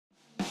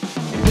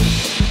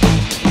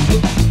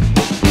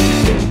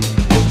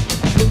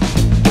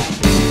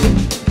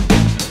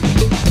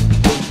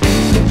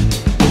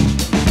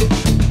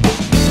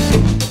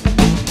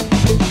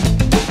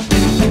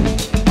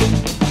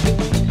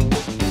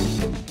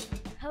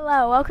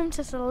Hello, welcome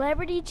to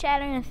Celebrity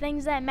Chatter and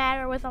Things That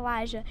Matter with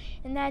Elijah,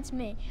 and that's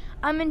me.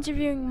 I'm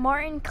interviewing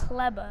Martin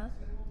Klebba.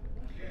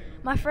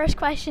 My first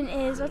question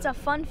is, what's a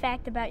fun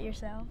fact about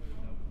yourself?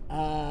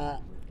 I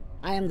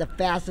am the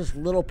fastest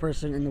little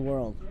person in the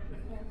world.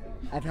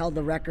 I've held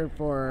the record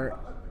for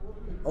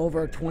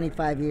over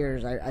 25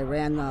 years. I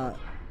ran the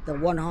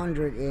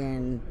 100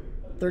 in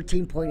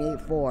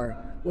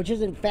 13.84, which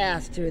isn't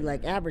fast to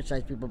like average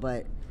size people,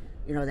 but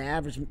you know the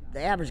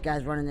average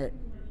guy's running it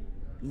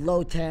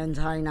low 10s,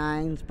 high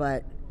 9s.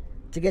 But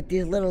to get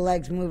these little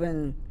legs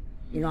moving,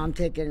 you know, I'm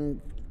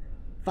taking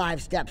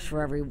 5 steps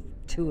for every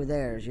 2 of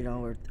theirs, you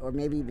know, or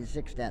maybe even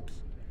 6 steps.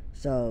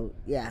 So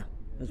yeah,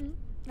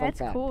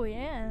 That's cool.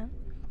 Yeah.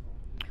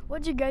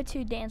 What's your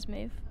go-to dance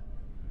move?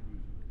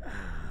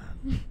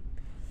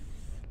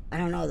 I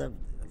don't know,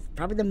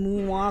 probably the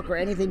moonwalk or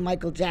anything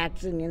Michael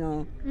Jackson, you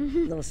know,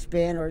 little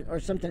spin or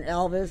something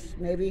Elvis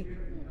maybe.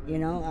 You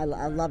know, I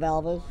love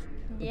Elvis.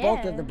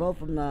 Yeah. They're both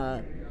from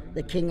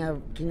the King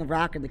of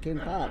Rock and the King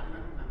of Pop.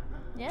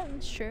 Yeah,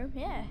 that's true.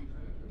 Yeah.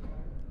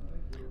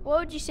 What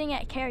would you sing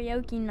at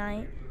karaoke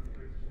night?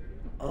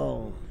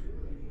 Oh,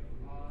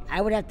 I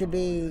would have to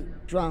be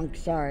drunk.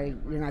 Sorry,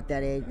 you're not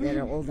that age, that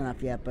are old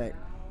enough yet, but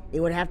it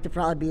would have to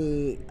probably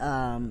be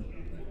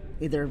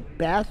either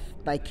Beth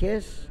by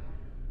Kiss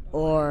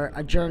or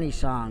a Journey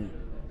song,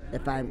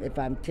 if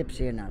I'm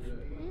tipsy enough.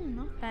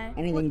 Okay.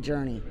 Anything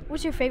Journey.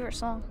 What's your favorite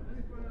song?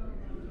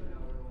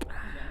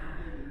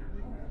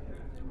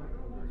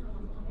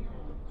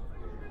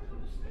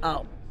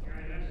 Oh,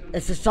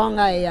 it's a song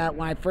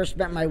when I first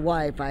met my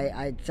wife,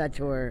 I said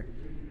to her,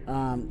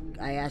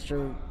 I asked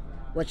her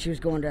what she was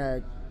going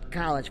to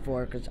college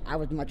for, because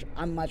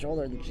I'm much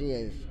older than she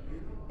is,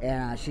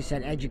 and she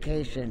said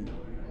education,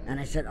 and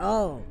I said,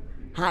 oh,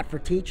 hot for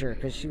teacher,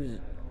 because she was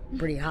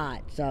pretty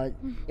hot. So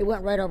it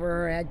went right over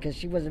her head, because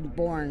she wasn't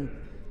born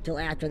till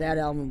after that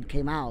album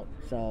came out.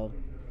 So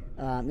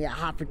yeah,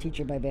 Hot for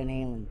Teacher by Van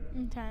Halen.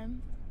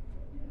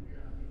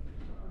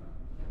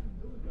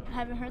 I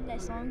haven't heard that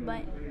song,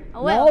 but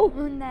I No?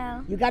 will.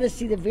 No. You got to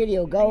see the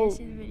video. Go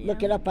see the video.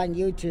 Look it up on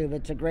YouTube.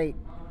 It's a great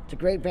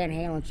Van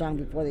Halen song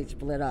before they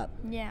split up.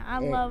 Yeah, I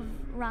love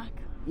rock.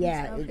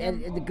 Yeah, and stuff,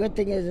 and the good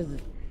thing is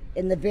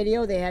in the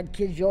video they had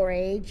kids your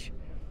age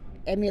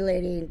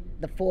emulating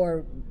the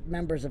 4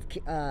 members of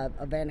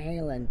Van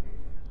Halen,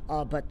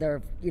 but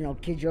they're, you know,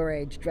 kids your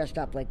age dressed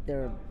up like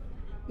they're,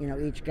 you know,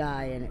 each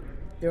guy, and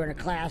they're in a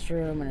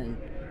classroom, and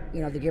you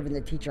know they're giving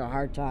the teacher a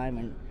hard time,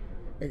 and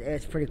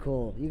it's pretty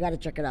cool. You got to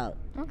check it out.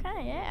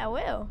 Okay, yeah, I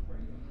will.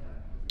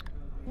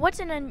 What's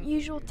an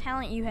unusual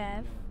talent you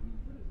have?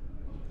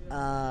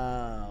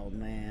 Oh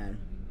man.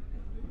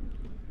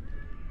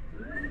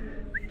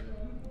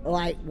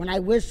 Well, when I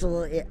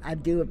whistle, I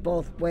do it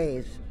both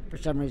ways. For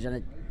some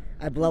reason,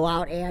 I blow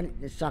out and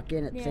suck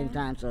in at the same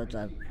time, so it's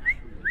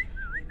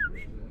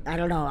I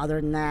don't know. Other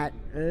than that,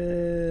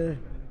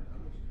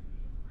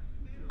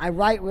 I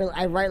write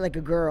like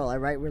a girl. I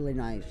write really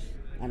nice.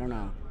 I don't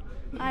know.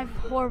 I have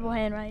horrible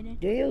handwriting.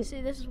 Do you?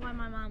 See, this is why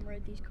my mom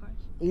wrote these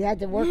cards. You have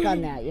to work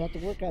on that.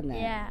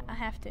 Yeah, I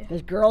have to.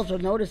 Because girls will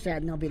notice that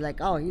and they'll be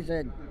like, "Oh,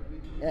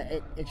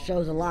 it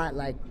shows a lot.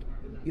 Like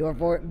you're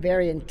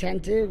very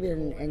attentive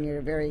and you're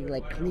a very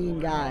like clean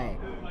guy.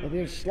 If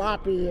you're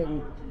sloppy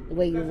and the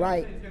way you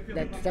write,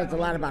 that says a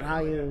lot about how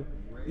you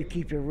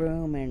keep your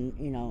room and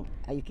you know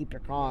how you keep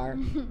your car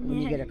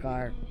when you get a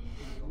car,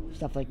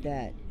 stuff like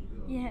that."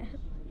 Yeah.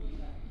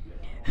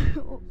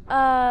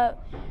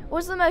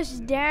 What's the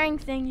most daring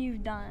thing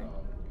you've done?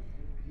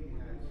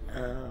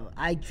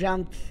 I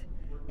jumped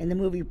in the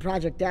movie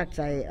Project X.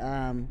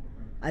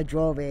 I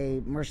drove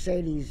a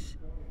Mercedes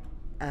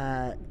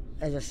as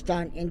a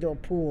stunt into a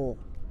pool,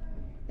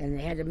 and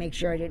I had to make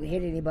sure I didn't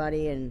hit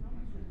anybody, and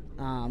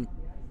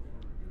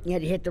you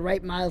had to hit the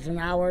right miles an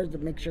hour to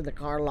make sure the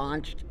car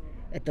launched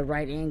at the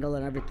right angle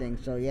and everything.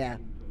 So yeah,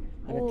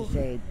 I'd have to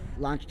say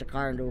launched a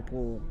car into a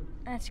pool.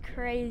 That's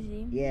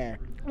crazy. Yeah.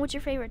 What's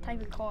your favorite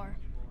type of car?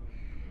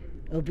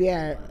 It'll be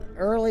a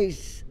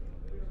Early's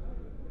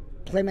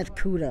Plymouth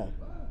Cuda.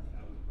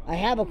 I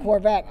have a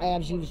Corvette,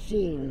 as you've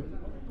seen,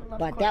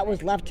 but that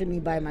was left to me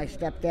by my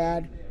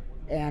stepdad.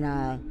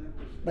 And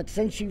but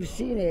since you've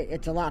seen it,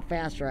 it's a lot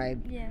faster.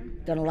 I've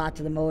done a lot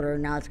to the motor,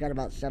 and now it's got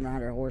about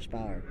 700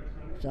 horsepower.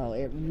 So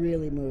it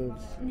really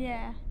moves.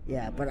 Yeah.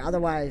 Yeah, but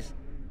otherwise,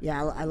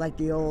 yeah, I like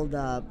the old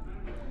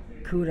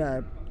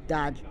Cuda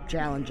Dodge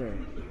Challenger.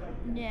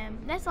 Yeah,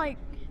 that's like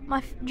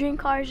my dream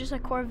car is just a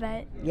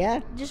Corvette.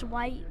 Yeah? Just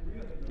white.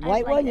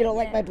 White one? You don't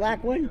like my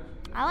black one?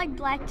 I like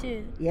black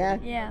too. Yeah?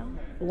 Yeah.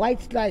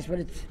 White's nice, but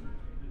it's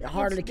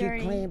harder to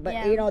keep clean.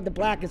 But you know, the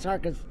black is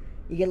hard because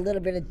you get a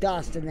little bit of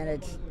dust and then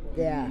it's,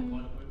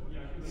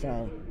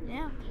 So.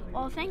 Yeah.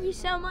 Well, thank you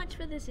so much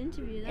for this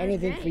interview.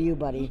 Anything for you,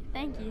 buddy.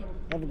 Thank you.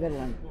 Have a good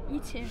one. You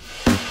too.